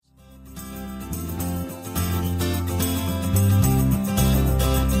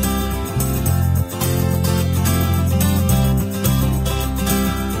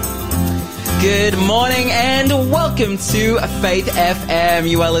Good morning and welcome to Faith FM.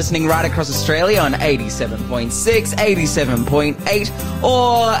 You are listening right across Australia on 87.6, 87.8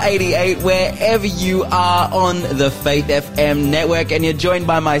 or 88, wherever you are on the Faith FM network. And you're joined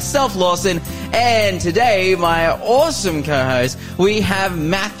by myself, Lawson, and today, my awesome co-host, we have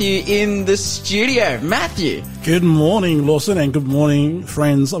Matthew in the studio. Matthew. Good morning, Lawson, and good morning,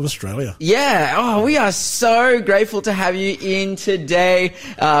 friends of Australia. Yeah, we are so grateful to have you in today.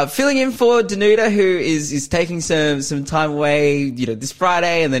 Filling in for Danuta, who is taking some time away, this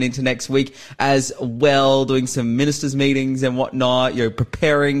Friday and then into next week as well, doing some ministers' meetings and whatnot,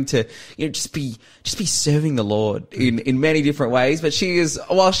 preparing to, just be serving the Lord in many different ways. But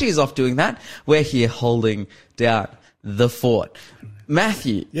while she is off doing that, we're here holding down the fort.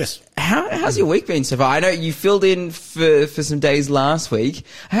 Matthew. Yes. How's your week been so far? I know you filled in for some days last week.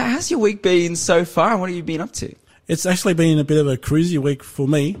 How's your week been so far, and what have you been up to? It's actually been a bit of a cruisy week for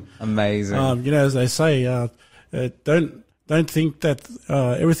me. Amazing. As they say, don't think that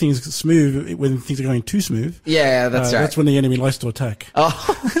everything's smooth when things are going too smooth. Yeah, that's right. That's when the enemy likes to attack.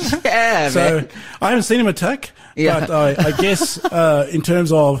 Oh, yeah, so man. I haven't seen him attack, but I guess in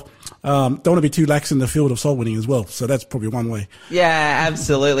terms of don't want to be too lax in the field of soul winning as well. So that's probably one way. Yeah,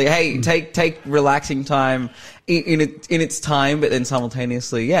 absolutely. Hey, take relaxing time in its time, but then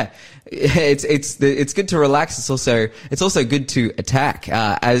simultaneously, it's good to relax. It's also good to attack,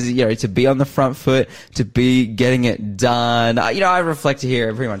 to be on the front foot, to be getting it done. I reflect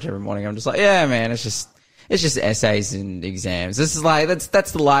here pretty much every morning. I'm just like, yeah, man, it's just essays and exams. This is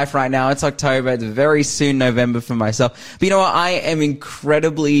that's the life right now. It's October. It's very soon November for myself. But you know what? I am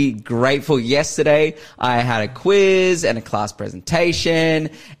incredibly grateful. Yesterday, I had a quiz and a class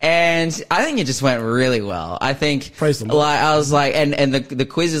presentation, and I think it just went really well. I think, praise the Lord. I was like, and the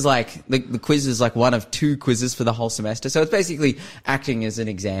quiz is the quiz is like one of two quizzes for the whole semester. So it's basically acting as an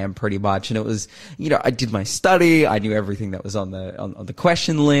exam pretty much. And it was, I did my study. I knew everything that was on the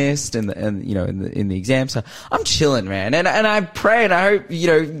question list and in the exam. So I'm chilling, man. And I pray and I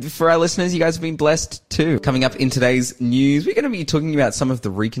hope, for our listeners, you guys have been blessed too. Coming up in today's news, we're going to be talking about some of the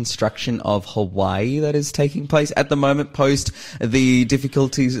reconstruction of Hawaii that is taking place at the moment post the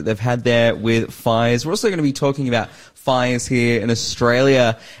difficulties that they've had there with fires. We're also going to be talking about fires here in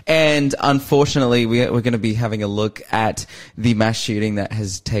Australia. And unfortunately, we're going to be having a look at the mass shooting that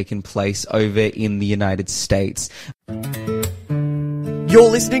has taken place over in the United States. You're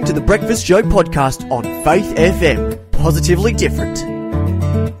listening to the Breakfast Show podcast on Faith FM. Positively different.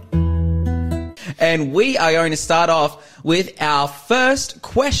 And we are going to start off with our first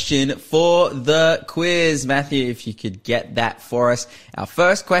question for the quiz. Matthew, if you could get that for us. Our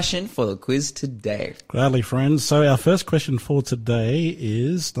first question for the quiz today. Gladly, friends. So our first question for today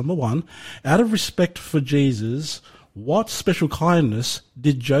is, number one, out of respect for Jesus, what special kindness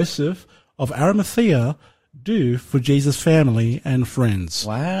did Joseph of Arimathea do for Jesus' family and friends?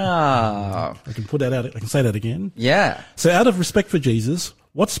 Wow. I can put that out. I can say that again. Yeah. So out of respect for Jesus,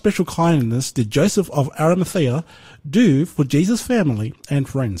 what special kindness did Joseph of Arimathea do for Jesus' family and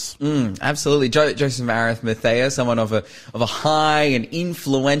friends? Absolutely. Joseph of Arimathea, someone of a high and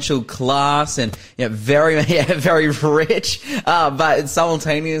influential class and very rich, but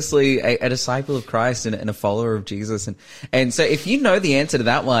simultaneously a disciple of Christ and a follower of Jesus. And so if you know the answer to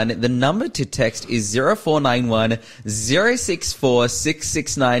that one, the number to text is 0491 064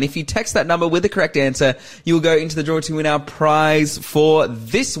 669. If you text that number with the correct answer, you will go into the draw to win our prize for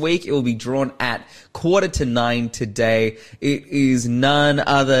this week. It will be drawn at 8:45 today. It is none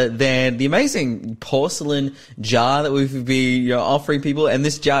other than the amazing porcelain jar that we've been offering people. And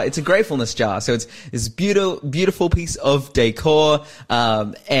this jar, it's a gratefulness jar. So it's this beautiful piece of decor,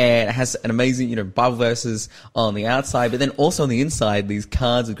 and it has an amazing, Bible verses on the outside, but then also on the inside, these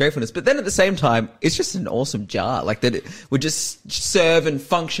cards of gratefulness. But then at the same time, it's just an awesome jar. Like that it would just serve and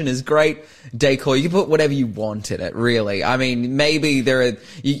function as great decor. You can put whatever you want in it, really. I mean, maybe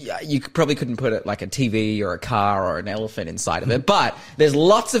you probably couldn't put it like a TV or a car or an elephant inside of it, but there's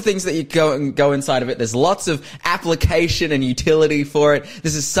lots of things that you go inside of it. There's lots of application and utility for it.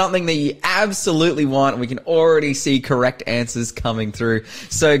 This is something that you absolutely want, and we can already see correct answers coming through.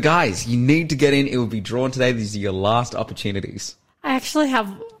 So guys, you need to get in. It will be drawn today. These are your last opportunities. I actually have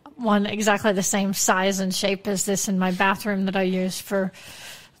one exactly the same size and shape as this in my bathroom that I use for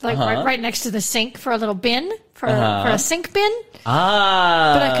right next to the sink for a little bin, for a sink bin. But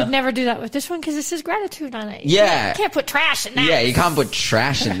I could never do that with this one because this is gratitude on it. You can't put trash in that. Yeah, you can't put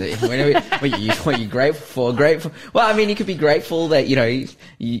trash in it. What are you grateful for? Grateful. Well, I mean, you could be grateful that,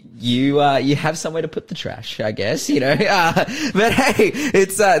 you have somewhere to put the trash, I guess, but hey,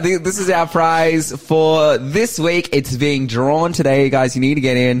 it's, this is our prize for this week. It's being drawn today, guys. You need to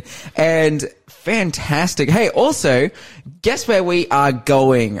get in. And Fantastic. Hey, also, guess where we are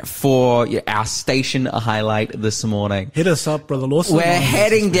going for our station highlight this morning? Hit us up, Brother Lawson. We're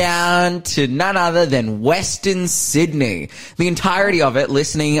heading down to none other than Western Sydney. The entirety of it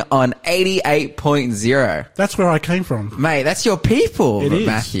listening on 88.0. That's where I came from. Mate, that's your people, It is.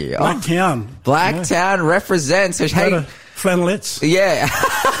 Matthew. Blacktown. Blacktown represents. So, hey, flannelettes. yeah.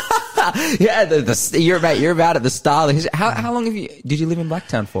 Yeah, you're about at the start. How long did you live in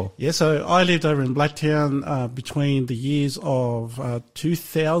Blacktown for? Yeah, so I lived over in Blacktown between the years of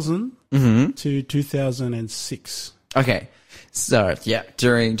 2000 to 2006. Okay. So yeah,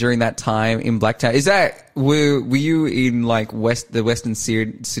 during that time in Blacktown, were you in like the Western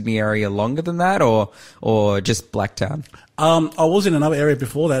Sydney area longer than that, or just Blacktown? I was in another area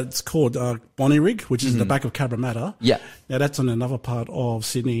before that. It's called Bonnyrigg, which is in the back of Cabramatta. Yeah. Now that's on another part of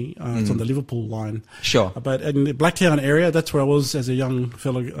Sydney. It's on the Liverpool line. Sure. But in the Blacktown area, that's where I was as a young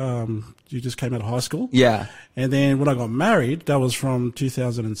fellow. You just came out of high school. Yeah. And then when I got married, that was from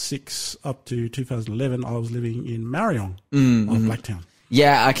 2006 up to 2011. I was living in Marion of Blacktown.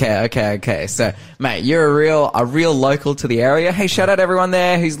 Yeah, okay. So, mate, you're a real local to the area. Hey, shout out everyone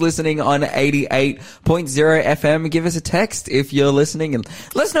there who's listening on 88.0 FM. Give us a text if you're listening and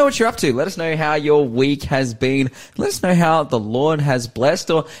let us know what you're up to. Let us know how your week has been. Let us know how the Lord has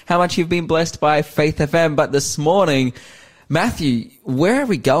blessed or how much you've been blessed by Faith FM. But this morning, Matthew, where are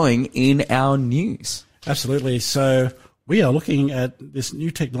we going in our news? Absolutely. So we are looking at this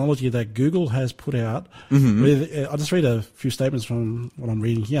new technology that Google has put out. I'll just read a few statements from what I'm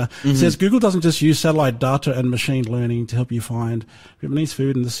reading here. It says, Google doesn't just use satellite data and machine learning to help you find Vietnamese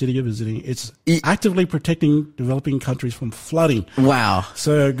food in the city you're visiting. It's actively protecting developing countries from flooding. Wow.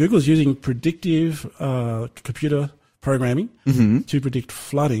 So Google's using predictive computer programming to predict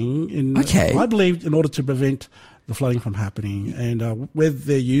flooding, I believe, in order to prevent the flooding from happening. And where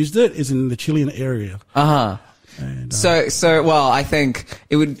they used it is in the Chilean area. And, well, I think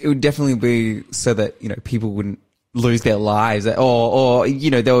it would definitely be so that, people wouldn't lose their lives or,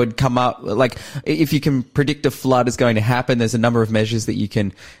 they would come up, like, if you can predict a flood is going to happen, there's a number of measures that you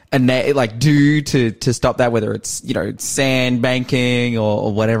can, do to stop that, whether it's, sandbanking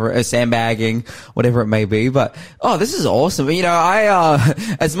or whatever, sandbagging, whatever it may be. But, this is awesome.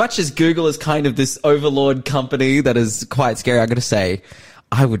 As much as Google is kind of this overlord company that is quite scary, I gotta say,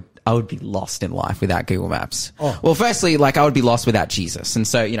 I would be lost in life without Google Maps. Well, firstly, I would be lost without Jesus. And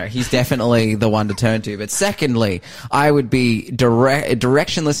so, he's definitely the one to turn to. But secondly, I would be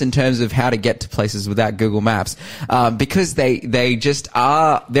directionless in terms of how to get to places without Google Maps. Because they just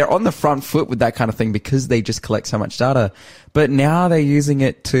they're on the front foot with that kind of thing because they just collect so much data. But now they're using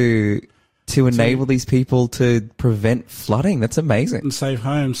it to enable these people to prevent flooding. That's amazing. And save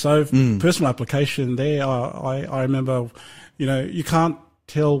homes. So personal application there, I remember, you can't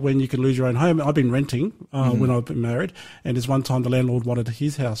tell when you can lose your own home. I've been renting when I've been married, and there's one time the landlord wanted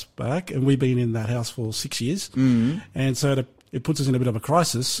his house back, and we've been in that house for 6 years. And so it puts us in a bit of a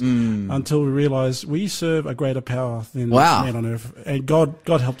crisis until we realise we serve a greater power than man on earth. And God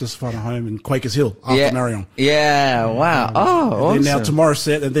helped us find a home in Quakers Hill after Marion. Yeah, wow. Awesome. And now to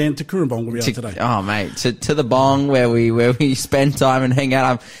Morisset, and then to Cooranbong where we are today. Oh, mate, to the Bong where we spend time and hang out.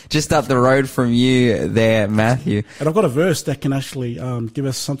 I'm just up the road from you there, Matthew. And I've got a verse that can actually give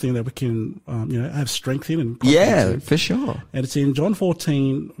us something that we can have strength in. And yeah, for sure. And it's in John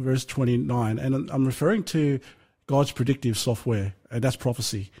 14, verse 29. And I'm referring to God's predictive software, and that's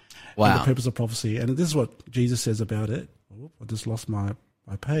prophecy. Wow. And the purpose of prophecy. And this is what Jesus says about it. I just lost my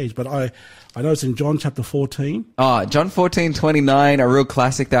page, but I know it's in John chapter 14. John 14:29, a real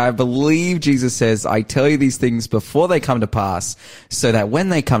classic that I believe Jesus says, I tell you these things before they come to pass, so that when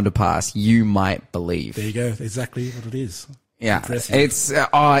they come to pass, you might believe. There you go. Exactly what it is. Yeah. It's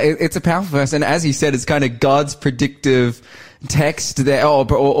a powerful verse. And as you said, it's kind of God's predictive text there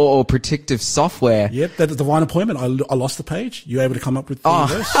or predictive software. Yep, that divine appointment. I lost the page. You able to come up with the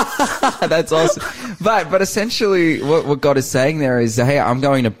verse? That's awesome. But essentially what God is saying there is, hey, I'm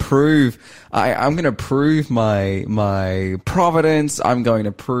going to prove my providence. I'm going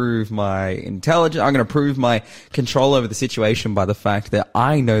to prove my intelligence. I'm going to prove my control over the situation by the fact that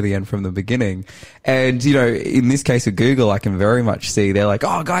I know the end from the beginning. And, in this case of Google, I can very much see they're like,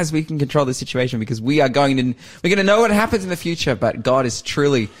 oh, guys, we can control the situation because we're going to know what happens in the future. But God is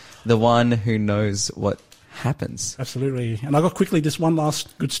truly the one who knows what happens. Absolutely. And I got quickly just one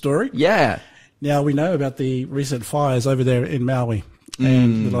last good story. Yeah. Now, we know about the recent fires over there in Maui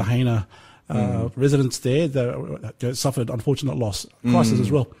and the Lahaina residents there that suffered unfortunate loss, crisis as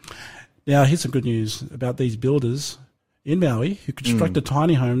well. Now, here's some good news about these builders in Maui who constructed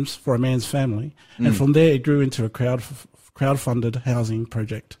tiny homes for a man's family, and from there it grew into a crowd-funded housing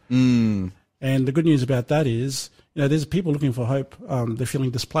project. And the good news about that is, there's people looking for hope. They're feeling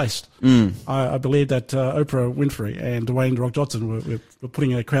displaced. I believe that Oprah Winfrey and Dwayne The Rock Johnson were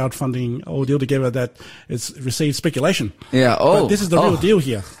putting a crowdfunding ordeal together that it's received speculation. Yeah. But this is the real deal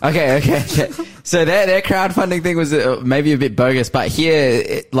here. Okay. So their crowdfunding thing was maybe a bit bogus, but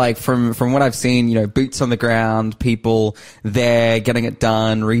here, from what I've seen, boots on the ground, people there getting it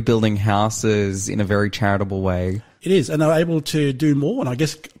done, rebuilding houses in a very charitable way. It is, and they're able to do more. And I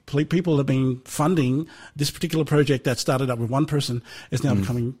guess people have been funding this particular project that started up with one person is now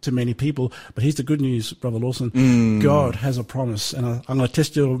becoming to many people. But here's the good news, Brother Lawson. God has a promise. And I'm going to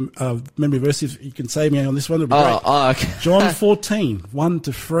test your memory verse. If you can save me on this one, it'll be great. Okay. John 14,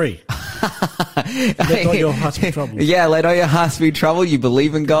 1-3. Let not your hearts be troubled. Yeah, let all your hearts be troubled. You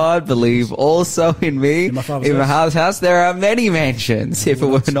believe in God, believe also in me. In my Father's house, there are many mansions. If it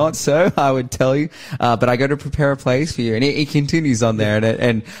were not so, I would tell you. But I go to prepare a place for you. And he continues on there.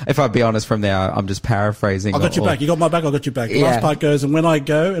 And if I be honest from there, I'm just paraphrasing. I got your back. You got my back. I got your back. The last part goes, and when I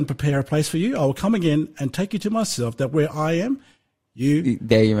go and prepare a place for you, I will come again and take you to myself, that where I am, you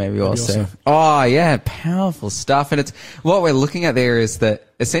may be also. Oh, yeah, powerful stuff. And it's what we're looking at there is that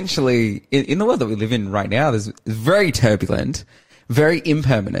essentially in the world that we live in right now, there's very turbulent, very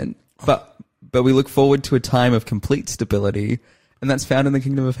impermanent, but we look forward to a time of complete stability. And that's found in the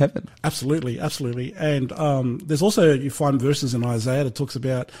kingdom of heaven. Absolutely. And there's also, you find verses in Isaiah that talks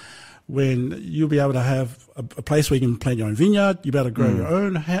about when you'll be able to have a place where you can plant your own vineyard, you'll be able to grow your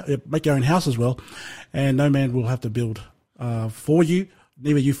own, make your own house as well, and no man will have to build for you,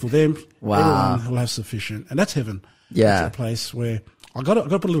 neither you for them. Wow. Everyone will have sufficient. And that's heaven. Yeah. It's a place where, I've got to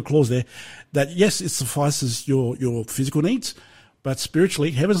put a little clause there, that yes, it suffices your physical needs, but spiritually,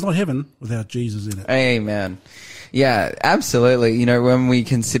 heaven's not heaven without Jesus in it. Amen. Yeah, absolutely. When we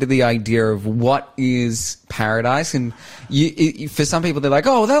consider the idea of what is paradise, and for some people they're like,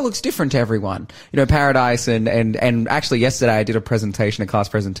 oh, that looks different to everyone. Paradise and actually yesterday I did a class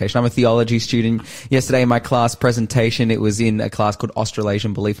presentation. I'm a theology student. Yesterday in my class presentation, it was in a class called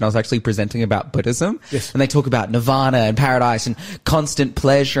Australasian Belief, and I was actually presenting about Buddhism. Yes. And they talk about nirvana and paradise and constant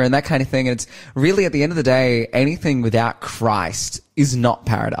pleasure and that kind of thing. And it's really, at the end of the day, anything without Christ is not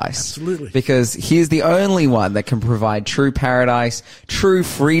paradise. Absolutely. Because he's the only one that can provide true paradise, true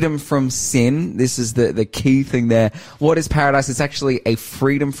freedom from sin. This is the key thing there. What is paradise? It's actually a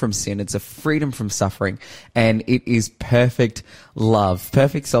freedom from sin. It's a freedom from suffering. And it is perfect love,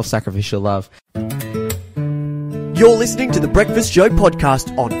 perfect self-sacrificial love. You're listening to the Breakfast Show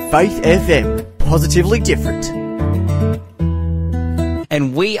podcast on Faith FM. Positively different.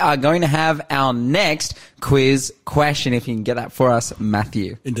 And we are going to have our next quiz question, if you can get that for us,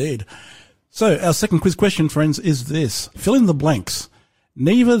 Matthew. Indeed. So our second quiz question, friends, is this. Fill in the blanks.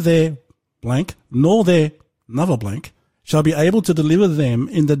 Neither their blank nor their another blank shall be able to deliver them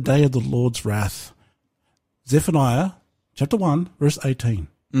in the day of the Lord's wrath. Zephaniah chapter 1, verse 18.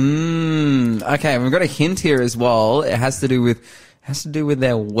 Okay, we've got a hint here as well. It has to do with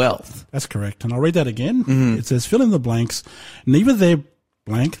their wealth. That's correct. And I'll read that again. It says, fill in the blanks. Neither their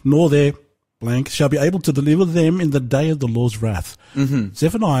blank nor their blank shall be able to deliver them in the day of the Lord's wrath.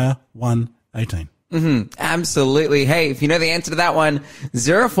 Zephaniah 1:18. Absolutely. Hey, if you know the answer to that one,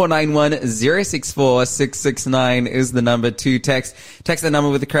 0491 064 669 is the number to text. Text the number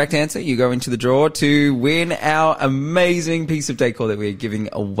with the correct answer. You go into the draw to win our amazing piece of decor that we're giving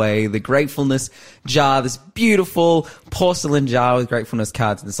away. The Gratefulness jar, this beautiful porcelain jar with gratefulness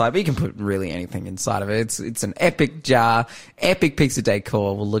cards inside. But you can put really anything inside of it. It's an epic jar, epic piece of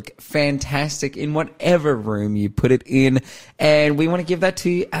decor. Will look fantastic in whatever room you put it in. And we want to give that to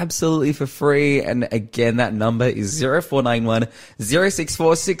you absolutely for free. And again, that number is 0491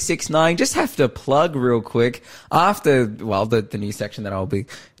 064 669. Just have to plug real quick. After, the new section that I'll be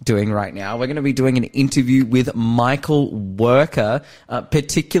doing right now, we're going to be doing an interview with Michael Worker,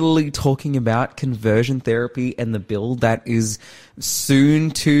 particularly talking about conversion therapy and the bill that is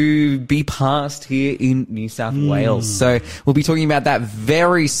soon to be passed here in New South Wales. So we'll be talking about that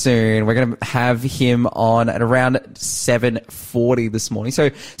very soon. We're going to have him on at around 7:40 this morning.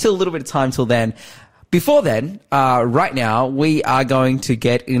 So still a little bit of time till then. Before then, right now, we are going to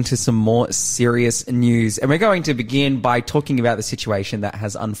get into some more serious news. And we're going to begin by talking about the situation that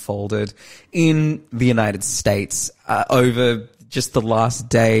has unfolded in the United States over just the last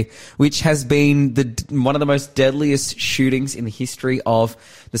day, which has been one of the most deadliest shootings in the history of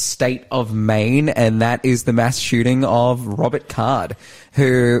the state of Maine, and that is the mass shooting of Robert Card,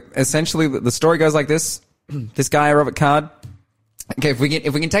 who essentially, the story goes like this. This guy, Robert Card, okay, if we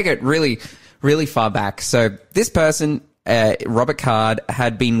can take it really far back. So this person Robert Card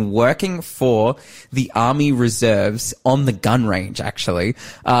had been working for the Army Reserves on the gun range, actually.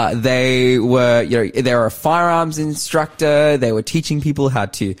 They were a firearms instructor. They were teaching people how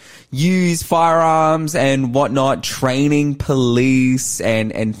to use firearms and whatnot, training police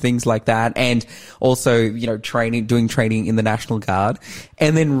and things like that. And also, doing training in the National Guard.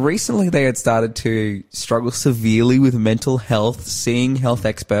 And then recently they had started to struggle severely with mental health, seeing health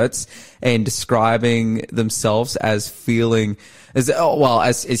experts and describing themselves as feeling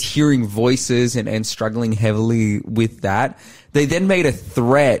as hearing voices and struggling heavily with that. They then made a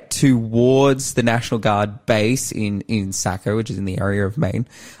threat towards the National Guard base in Saco, which is in the area of Maine,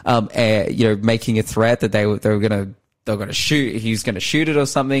 making a threat that they were going to shoot. He was going to shoot it or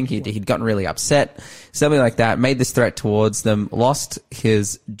something. He'd gotten really upset, something like that. Made this threat towards them. Lost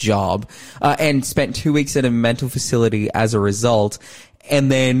his job, and spent 2 weeks at a mental facility as a result.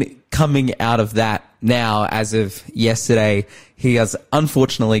 And then coming out of that now, as of yesterday, he has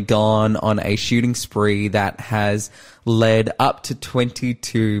unfortunately gone on a shooting spree that has led up to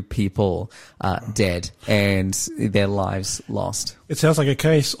 22 people dead and their lives lost. It sounds like a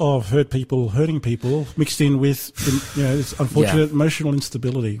case of hurting people, mixed in with this unfortunate emotional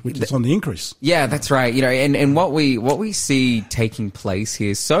instability, which is on the increase. Yeah, that's right. And what we see taking place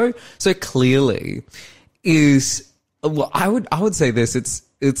here so clearly is, well, I would say this.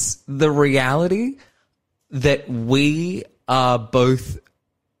 It's the reality that we are both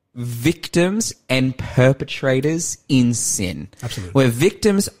victims and perpetrators in sin. Absolutely. We're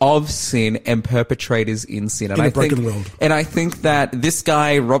victims of sin and perpetrators in sin. In a broken world. And I think that this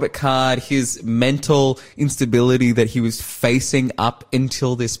guy, Robert Card, his mental instability that he was facing up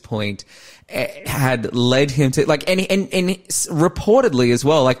until this point had led him to, and reportedly as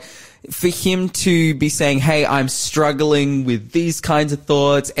well, for him to be saying, hey, I'm struggling with these kinds of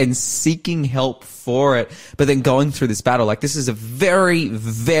thoughts and seeking help for it, but then going through this battle, this is a very,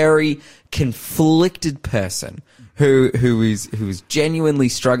 very conflicted person who is genuinely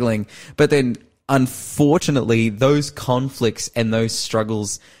struggling. But then unfortunately, those conflicts and those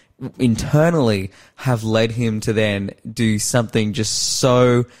struggles internally have led him to then do something just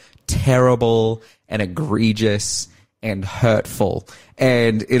so terrible and egregious and hurtful.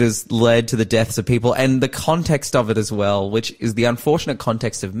 And it has led to the deaths of people, and the context of it as well, which is the unfortunate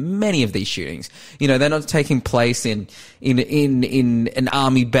context of many of these shootings. They're not taking place in an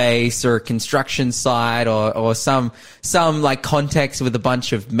army base or a construction site or some context with a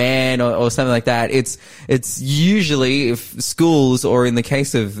bunch of men or something like that. It's usually, if schools, or in the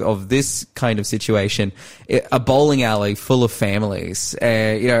case of this kind of situation, a bowling alley full of families.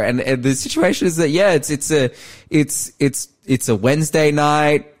 And the situation is that, it's a Wednesday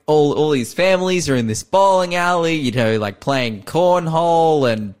night. All these families are in this bowling alley, playing cornhole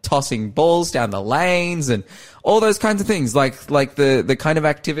and tossing balls down the lanes and all those kinds of things, like the kind of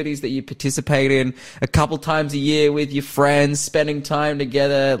activities that you participate in a couple times a year with your friends, spending time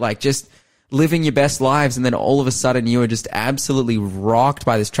together, just living your best lives. And then all of a sudden you were just absolutely rocked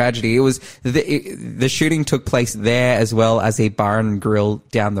by this tragedy. It was the shooting took place there as well as a bar and grill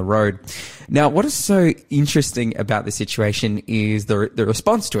down the road. Now, what is so interesting about the situation is the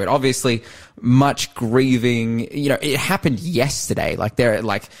response to it. Obviously, much grieving. It happened yesterday.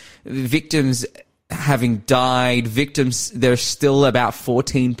 Victims having died, there's still about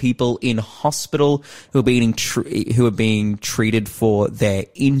 14 people in hospital who are being treated for their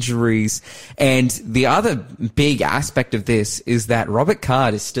injuries. And the other big aspect of this is that Robert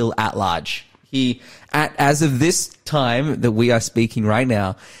Card is still at large. As of this time that we are speaking right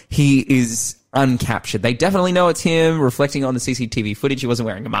now, he is uncaptured. They definitely know it's him, reflecting on the CCTV footage. He wasn't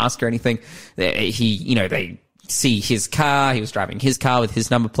wearing a mask or anything. They see his car. He was driving his car with his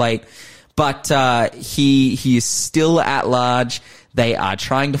number plate. But he is still at large. They are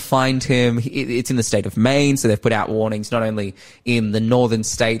trying to find him. It's in the state of Maine, so they've put out warnings not only in the northern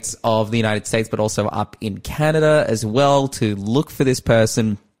states of the United States, but also up in Canada as well, to look for this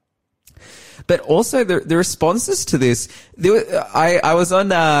person. But also the responses to this, I was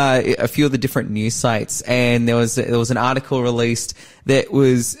on a few of the different news sites, and there was an article released that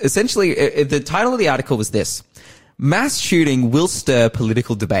was essentially, the title of the article was this: mass shooting will stir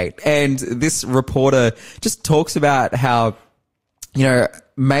political debate. And this reporter just talks about how,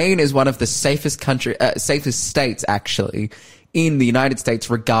 Maine is one of the safest states actually in the United States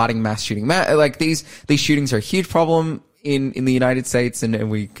regarding mass shooting. These shootings are a huge problem in the United States,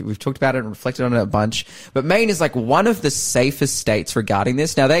 and we've talked about it and reflected on it a bunch. But Maine is one of the safest states regarding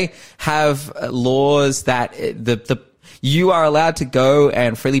this. Now, they have laws that You are allowed to go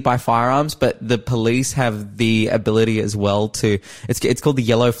and freely buy firearms, but the police have the ability as well to, it's called the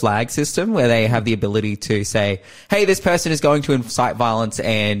yellow flag system, where they have the ability to say, hey, this person is going to incite violence,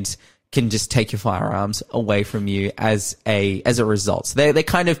 and can just take your firearms away from you as a result. So they're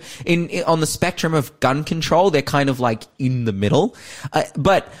kind of on the spectrum of gun control. They're kind of like in the middle.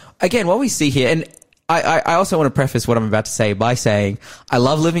 But again, what we see here, and I also want to preface what I'm about to say by saying I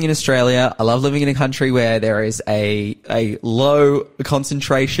love living in Australia. I love living in a country where there is a low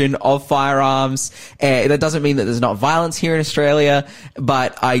concentration of firearms. That doesn't mean that there's not violence here in Australia,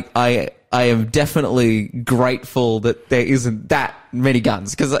 but I am definitely grateful that there isn't that many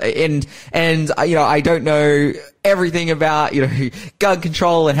guns, because and you know, I don't know everything about, you know, gun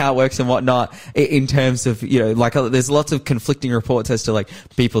control and how it works and whatnot in terms of, you know, like there's lots of conflicting reports as to like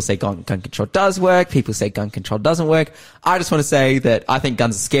people say gun control does work, people say gun control doesn't work. I just want to say that I think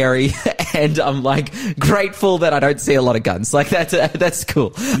guns are scary and I'm like grateful that I don't see a lot of guns. Like that's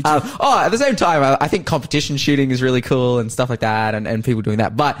cool. At the same time, I think competition shooting is really cool and stuff like that, and people doing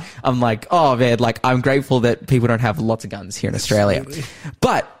that. But I'm like, oh man, like I'm grateful that people don't have lots of guns here in Australia.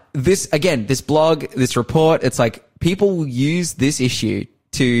 But this blog, this report, it's like people will use this issue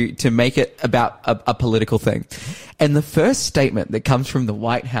to make it about a political thing. And the first statement that comes from the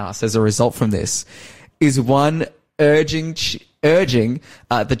White House as a result from this is one urging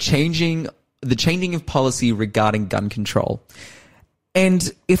the changing of policy regarding gun control.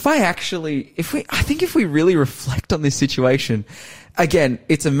 And if we really reflect on this situation, again,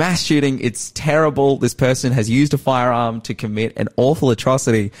 it's a mass shooting. It's terrible. This person has used a firearm to commit an awful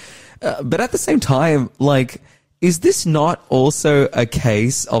atrocity. But at the same time, like, is this not also a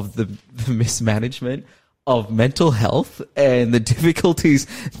case of the mismanagement of mental health and the difficulties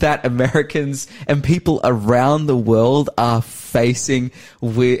that Americans and people around the world are facing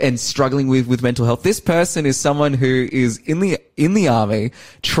with and struggling with mental health? This person is someone who is in the army,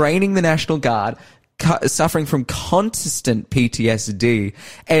 training the National Guard, suffering from constant PTSD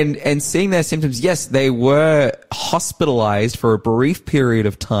and seeing their symptoms. Yes, they were hospitalized for a brief period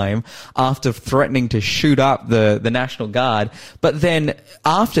of time after threatening to shoot up the National Guard. But then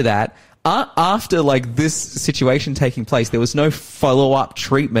after that, after like this situation taking place, there was no follow-up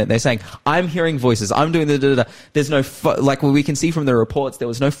treatment. They're saying, I'm hearing voices, I'm doing there's no, like we can see from the reports, there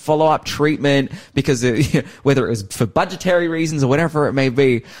was no follow-up treatment because whether it was for budgetary reasons or whatever it may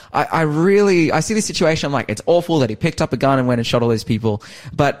be. I see this situation, I'm like, it's awful that he picked up a gun and went and shot all those people.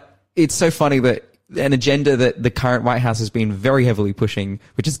 But it's so funny that an agenda that the current White House has been very heavily pushing,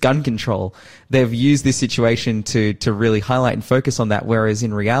 which is gun control, they've used this situation to really highlight and focus on that, whereas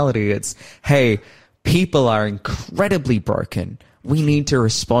in reality it's, hey, people are incredibly broken. We need to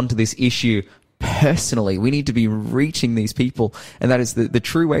respond to this issue personally. We need to be reaching these people, and that is the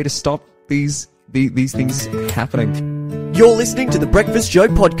true way to stop these things happening. You're listening to the Breakfast Show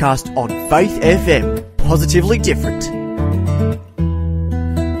podcast on Faith FM. Positively different.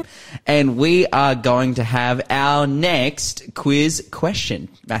 And we are going to have our next quiz question.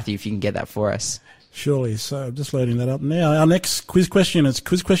 Matthew, if you can get that for us. Surely. So I'm just loading that up now. Our next quiz question is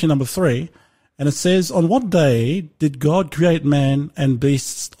quiz question number 3. And it says, on what day did God create man and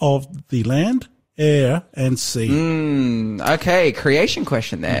beasts of the land, air, and sea? Okay, creation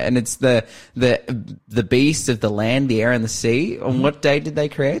question there. And it's the beasts of the land, the air, and the sea. On what day did they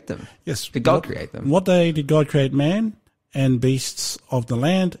create them? Yes. Did God create them? What day did God create man and beasts of the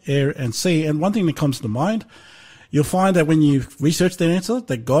land, air, and sea? And one thing that comes to mind, you'll find that when you research the answer,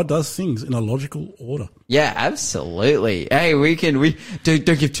 that God does things in a logical order. Yeah, absolutely. Hey, we don't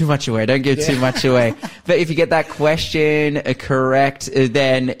give too much away. Don't give too much away. But if you get that question correct,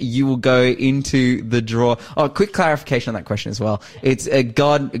 then you will go into the draw. Oh, quick clarification on that question as well. It's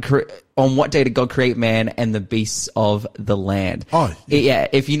on what day did God create man and the beasts of the land? Oh, yeah.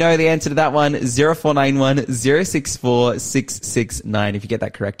 If you know the answer to that one, 0491 064 669. If you get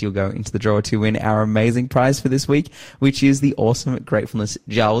that correct, you'll go into the draw to win our amazing prize for this week, which is the awesome Gratefulness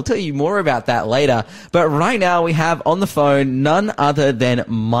jar. We'll tell you more about that later. But right now we have on the phone none other than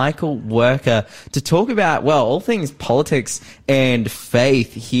Michael Worker to talk about, well, all things politics and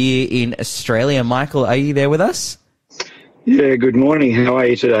faith here in Australia. Michael, are you there with us? Yeah, good morning. How are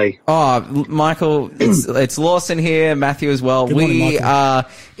you today? Oh, Michael, it's Lawson here, Matthew as well. Good morning, Michael. Are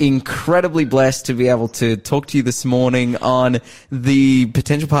incredibly blessed to be able to talk to you this morning on the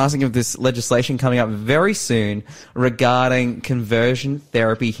potential passing of this legislation coming up very soon regarding conversion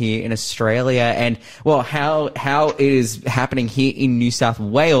therapy here in Australia and, well, how it is happening here in New South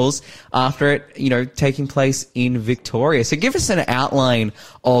Wales after it, taking place in Victoria. So give us an outline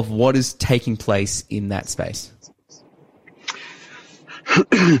of what is taking place in that space.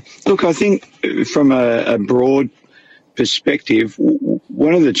 Look, I think from a broad perspective,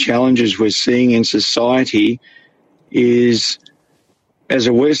 one of the challenges we're seeing in society is, as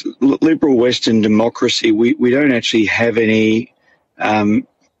a liberal Western democracy, we don't actually have any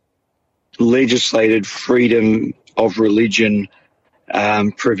legislated freedom of religion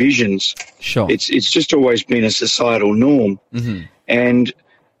provisions. Sure. It's just always been a societal norm. Mm-hmm. And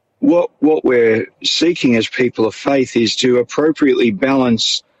what we're seeking as people of faith is to appropriately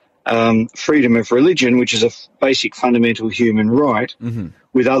balance freedom of religion, which is a basic fundamental human right, Mm-hmm.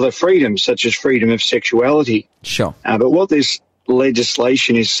 with other freedoms, such as freedom of sexuality. Sure. But what this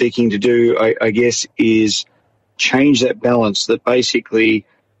legislation is seeking to do, I guess, is change that balance that basically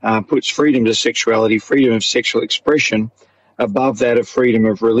puts freedom to sexuality, freedom of sexual expression, above that of freedom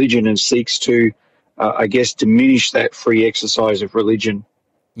of religion, and seeks to, I guess, diminish that free exercise of religion.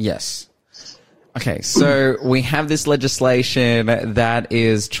 Yes. Okay, so we have this legislation that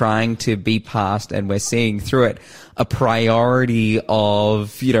is trying to be passed, and we're seeing through it a priority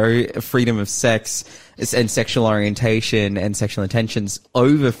of, freedom of sex and sexual orientation and sexual intentions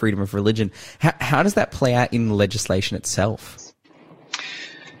over freedom of religion. How does that play out in the legislation itself?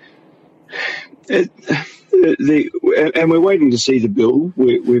 And we're waiting to see the bill.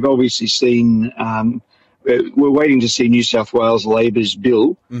 We've obviously seen. We're waiting to see New South Wales Labor's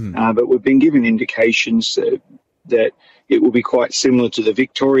bill, Mm-hmm. but we've been given indications that it will be quite similar to the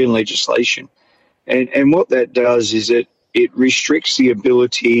Victorian legislation. And what that does is it restricts the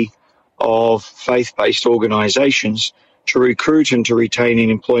ability of faith-based organisations to recruit and to retain in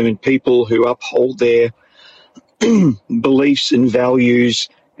employment people who uphold their beliefs and values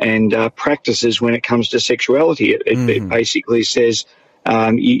and practices when it comes to sexuality. It basically says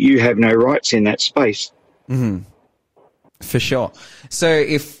you have no rights in that space. Mm-hmm. For sure. So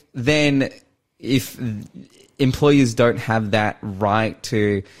if employers don't have that right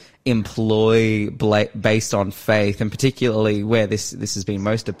to employ based on faith, and particularly where this has been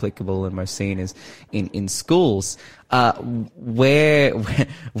most applicable and most seen is in schools, where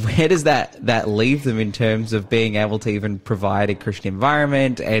does that leave them in terms of being able to even provide a Christian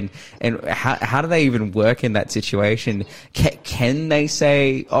environment, and how do they even work in that situation? Can they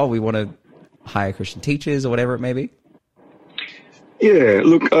say, oh, we want to hire Christian teachers or whatever it may be? Yeah,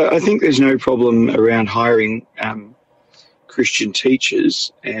 look, I think there's no problem around hiring Christian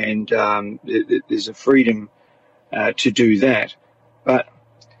teachers, and there's a freedom to do that. But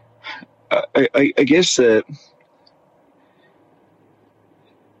I guess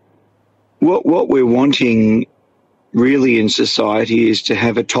what we're wanting really in society is to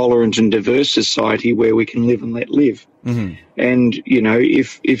have a tolerant and diverse society where we can live and let live. Mm-hmm. And,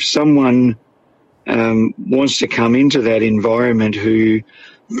 if someone wants to come into that environment who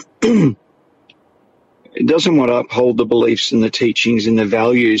doesn't want to uphold the beliefs and the teachings and the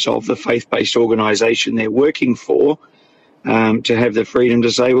values of the faith-based organisation they're working for, to have the freedom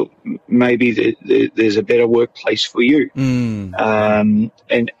to say, well, maybe there's a better workplace for you. And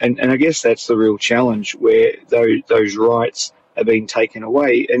I guess that's the real challenge, where those rights are being taken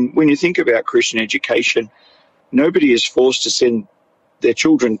away. And when you think about Christian education, nobody is forced to send their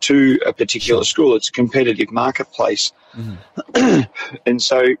children to a particular school. It's a competitive marketplace. Mm-hmm. And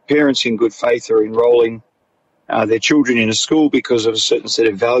so parents in good faith are enrolling their children in a school because of a certain set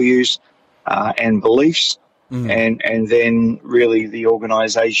of values and beliefs. Mm-hmm. And then really the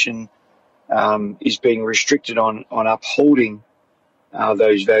organisation is being restricted on upholding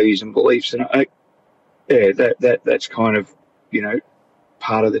those values and beliefs. And that's kind of,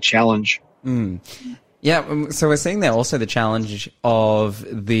 part of the challenge. Mm. Yeah, so we're seeing there also the challenge of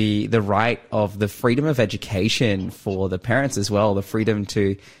the right of the freedom of education for the parents as well, the freedom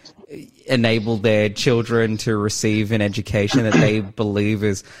to enable their children to receive an education that they believe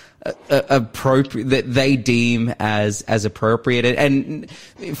is appropriate, that they deem as appropriate, and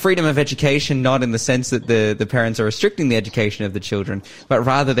freedom of education not in the sense that the parents are restricting the education of the children, but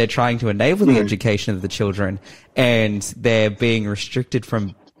rather they're trying to enable the education of the children, and they're being restricted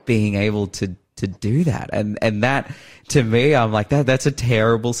from being able to do that. And that, to me, I'm like, that's a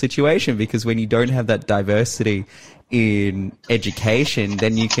terrible situation, because when you don't have that diversity in education,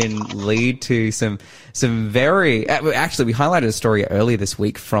 then you can lead to some very, actually we highlighted a story earlier this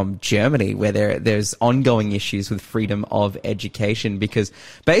week from Germany where there's ongoing issues with freedom of education, because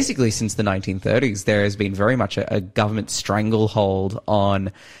basically since the 1930s there has been very much a government stranglehold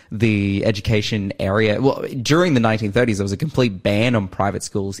on the education area. Well, during the 1930s there was a complete ban on private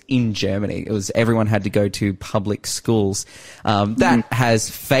schools in Germany. It was everyone had to go to public schools. That has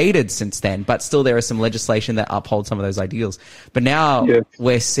faded since then, but still there is some legislation that upholds some of those ideals. But now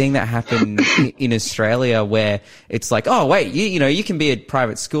we're seeing that happen in Australia, where it's like, oh wait, you can be a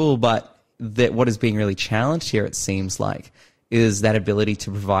private school, but what is being really challenged here, it seems like, is that ability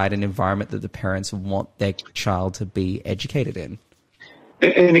to provide an environment that the parents want their child to be educated in.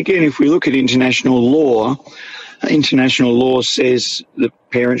 And again, if we look at international law says that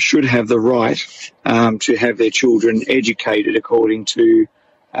parents should have the right to have their children educated according to,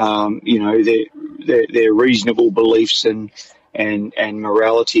 their reasonable beliefs and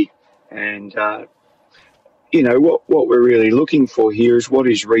morality. And, what we're really looking for here is what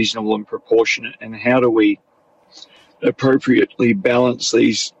is reasonable and proportionate, and how do we appropriately balance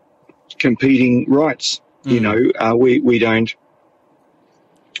these competing rights. We don't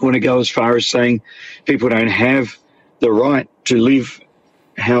want to go as far as saying people don't have the right to live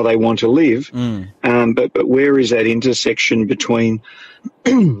how they want to live, but where is that intersection between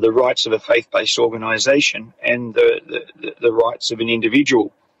the rights of a faith-based organisation and the rights of an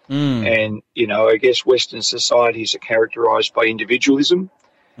individual? And, I guess Western societies are characterised by individualism,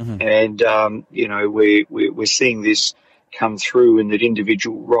 and, we're seeing this come through in that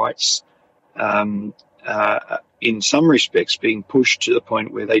individual rights, in some respects, being pushed to the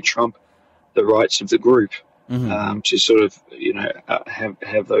point where they trump the rights of the group, to sort of,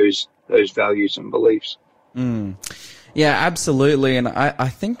 have those values and beliefs. Yeah, absolutely. And I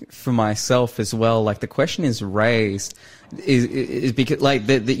think for myself as well, like the question is raised is because like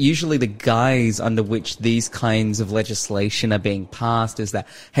that usually the guise under which these kinds of legislation are being passed is that,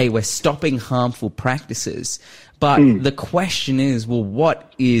 hey, we're stopping harmful practices. But the question is, well,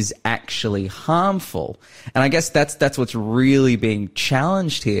 what is actually harmful? And I guess that's what's really being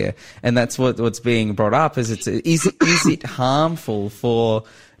challenged here. And that's what's being brought up is is it harmful for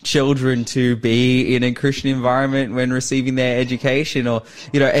children to be in a Christian environment when receiving their education, or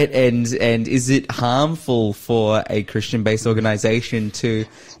and is it harmful for a Christian-based organization to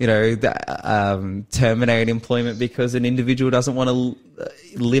terminate employment because an individual doesn't want to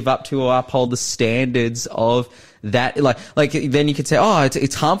live up to or uphold the standards of that? Like then you could say, oh,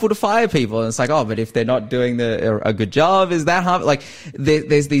 it's harmful to fire people, and it's like, oh, but if they're not doing a good job, is that harmful? Like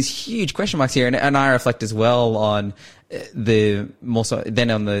there's these huge question marks here, and I reflect as well on the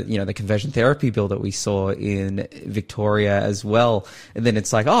conversion therapy bill that we saw in Victoria as well. And then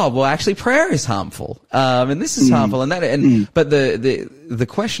it's like, oh, well, actually prayer is harmful. And this is harmful and that, but the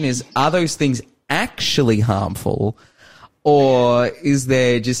question is, are those things actually harmful? Or is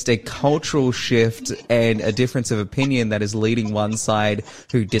there just a cultural shift and a difference of opinion that is leading one side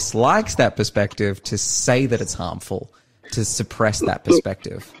who dislikes that perspective to say that it's harmful, to suppress that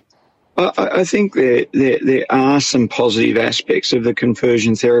perspective? I think there are some positive aspects of the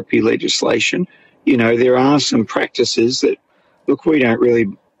conversion therapy legislation. There are some practices that, look, we don't really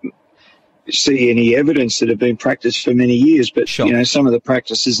see any evidence that have been practiced for many years, but, sure. Some of the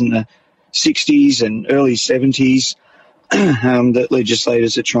practices in the 60s and early 70s that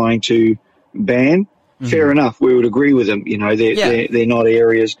legislators are trying to ban, fair enough, we would agree with them. They're not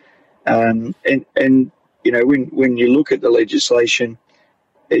areas. And when you look at the legislation,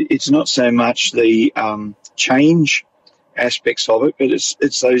 it's not so much the change aspects of it, but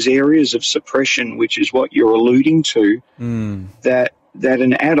it's those areas of suppression, which is what you're alluding to, that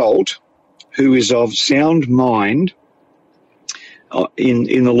an adult who is of sound mind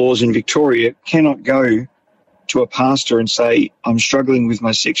in the laws in Victoria cannot go to a pastor and say, I'm struggling with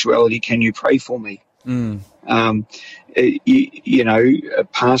my sexuality, can you pray for me?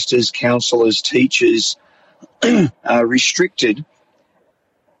 Pastors, counsellors, teachers are restricted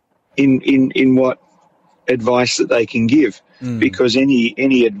in what advice that they can give, because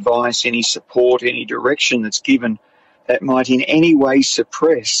any advice, any support, any direction that's given that might in any way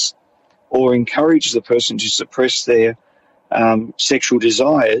suppress or encourage the person to suppress their sexual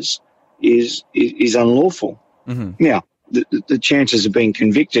desires is unlawful. Now, the chances of being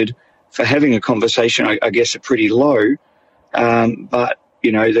convicted for having a conversation, I guess, are pretty low, but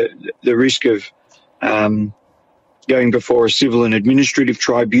the risk of going before a civil and administrative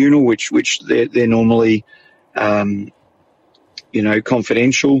tribunal, which they're normally,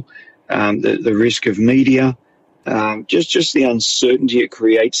 confidential, the risk of media, just the uncertainty it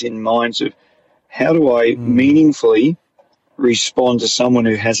creates in minds of how do I meaningfully respond to someone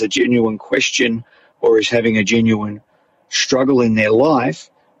who has a genuine question or is having a genuine struggle in their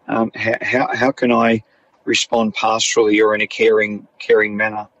life. How can I respond pastorally or in a caring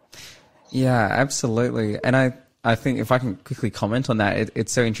manner? Yeah, absolutely. And I think if I can quickly comment on that,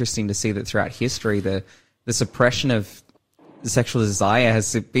 it's so interesting to see that throughout history, the suppression of sexual desire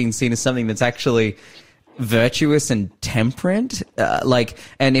has been seen as something that's actually virtuous and temperate,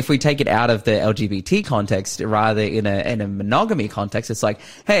 and if we take it out of the LGBT context, rather in a monogamy context, it's like,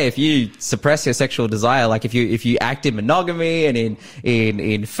 hey, if you suppress your sexual desire, like if you act in monogamy and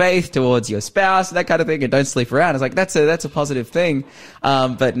in faith towards your spouse, that kind of thing, and don't sleep around, it's like that's a positive thing.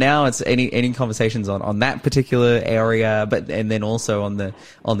 But now it's any conversations on that particular area, and then also on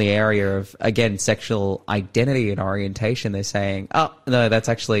the area of, again, sexual identity and orientation, they're saying, oh no, that's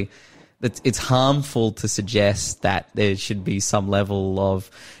actually, it's harmful to suggest that there should be some level of,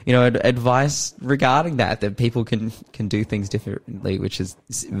 advice regarding that people can do things differently, which is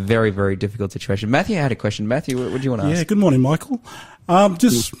a very, very difficult situation. Matthew had a question. Matthew, what do you want to ask? Yeah, good morning, Michael.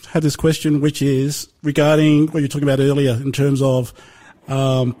 Just had this question, which is regarding what you were talking about earlier in terms of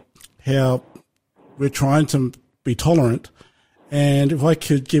how we're trying to be tolerant. And if I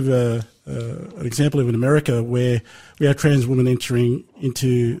could give an example of in America where we have trans women entering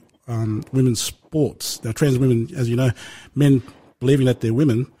into women's sports. Now, trans women, as you know, men believing that they're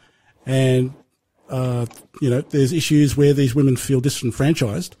women, and there's issues where these women feel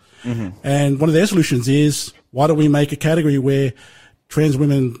disenfranchised. Mm-hmm. And one of their solutions is, why don't we make a category where trans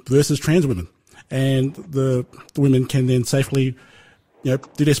women versus trans women, and the women can then safely do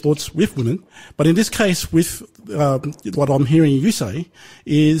their sports with women. But in this case, with what I'm hearing you say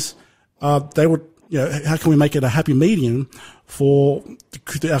is they would, how can we make it a happy medium for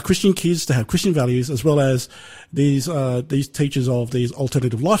our Christian kids to have Christian values, as well as these teachers of these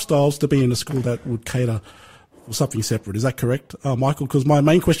alternative lifestyles to be in a school that would cater for something separate. Is that correct, Michael? Because my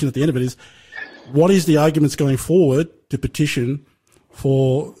main question at the end of it is, what is the arguments going forward to petition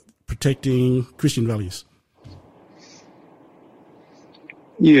for protecting Christian values?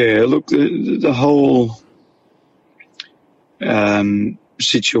 Yeah, look, the whole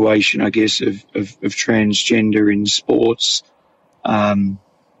situation, I guess, of transgender in sports,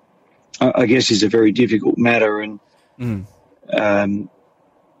 I guess, is a very difficult matter. And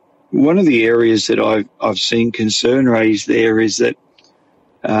one of the areas that I've seen concern raised there is that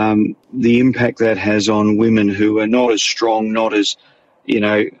the impact that has on women who are not as strong, not as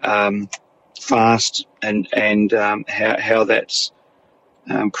fast, and how that's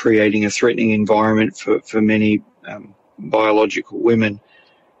creating a threatening environment for many biological women.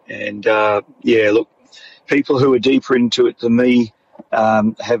 And look, people who are deeper into it than me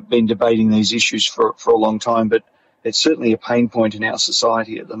have been debating these issues for a long time, but it's certainly a pain point in our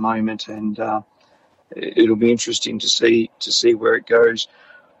society at the moment, and it'll be interesting to see where it goes.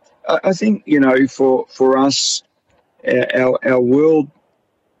 I think, for us, our world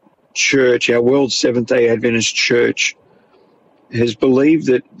church, our world Seventh-day Adventist church, has believed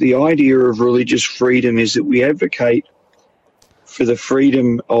that the idea of religious freedom is that we advocate for the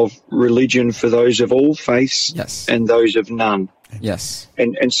freedom of religion for those of all faiths, yes, and those of none. Yes.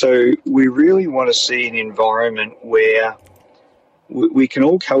 And so we really want to see an environment where we can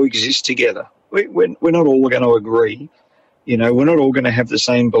all coexist together. We're not all going to agree. We're not all going to have the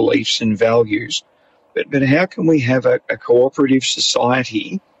same beliefs and values. But how can we have a cooperative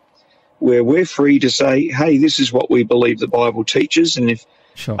society where we're free to say, hey, this is what we believe the Bible teaches, and if,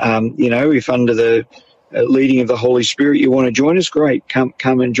 sure, if under the leading of the Holy Spirit you want to join us, great, come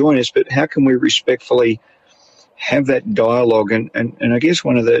and join us. But how can we respectfully have that dialogue? And I guess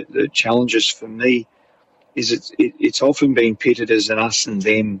one of the challenges for me is it's often been pitted as an us and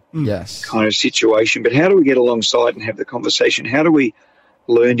them, yes, kind of situation. But how do we get alongside and have the conversation? How do we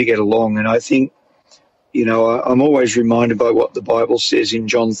learn to get along? And I think, I'm always reminded by what the Bible says in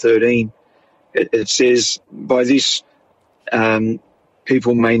John 13. It says, by this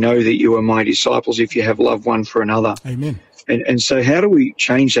people may know that you are my disciples if you have love one for another. Amen. And so how do we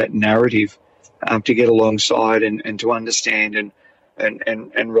change that narrative to get alongside and to understand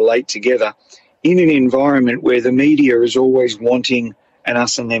and relate together in an environment where the media is always wanting an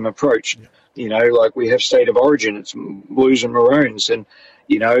us and them approach? Yeah. Like we have State of Origin, it's blues and maroons, and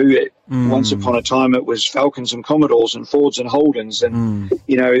once upon a time it was Falcons and Commodores and Fords and Holdens, and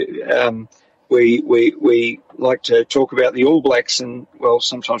we like to talk about the All Blacks, and well,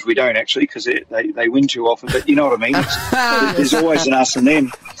 sometimes we don't actually because they win too often. But you know what I mean? There's always an us and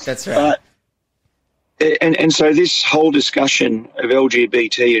them. That's right. And so this whole discussion of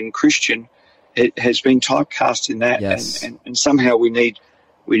LGBT and Christian, it has been typecast in that, yes, and somehow we need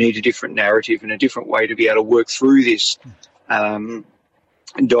a different narrative and a different way to be able to work through this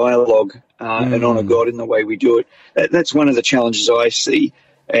dialogue and honour God in the way we do it. That's one of the challenges I see,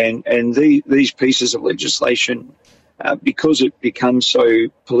 and these pieces of legislation, because it becomes so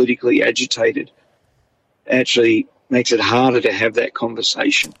politically agitated, actually makes it harder to have that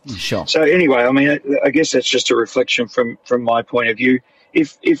conversation. Sure. So anyway, I mean, I guess that's just a reflection from my point of view.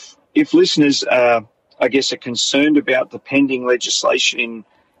 If listeners are I guess, are concerned about the pending legislation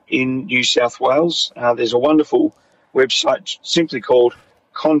in New South Wales, there's a wonderful website simply called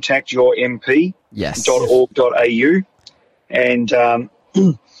contactyourmp.org.au, and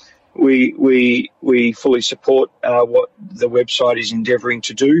we fully support what the website is endeavouring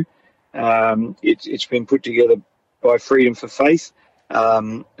to do. It's been put together by Freedom for Faith,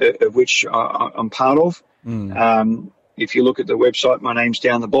 of which I'm part of. If you look at the website, my name's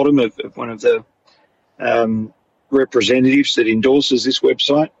down the bottom of one of the representatives that endorses this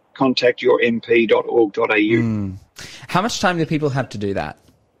website, contactyourmp.org.au. How much time do people have to do that?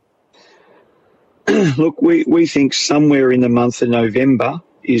 Look, we think somewhere in the month of November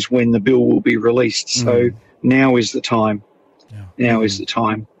is when the bill will be released. So now is the time. Now is the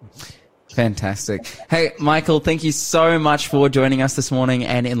time. Fantastic. Hey, Michael, thank you so much for joining us this morning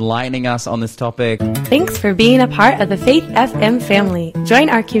and enlightening us on this topic. Thanks for being a part of the Faith FM family. Join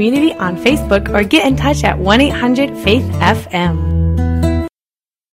our community on Facebook or get in touch at 1-800-FAITH-FM.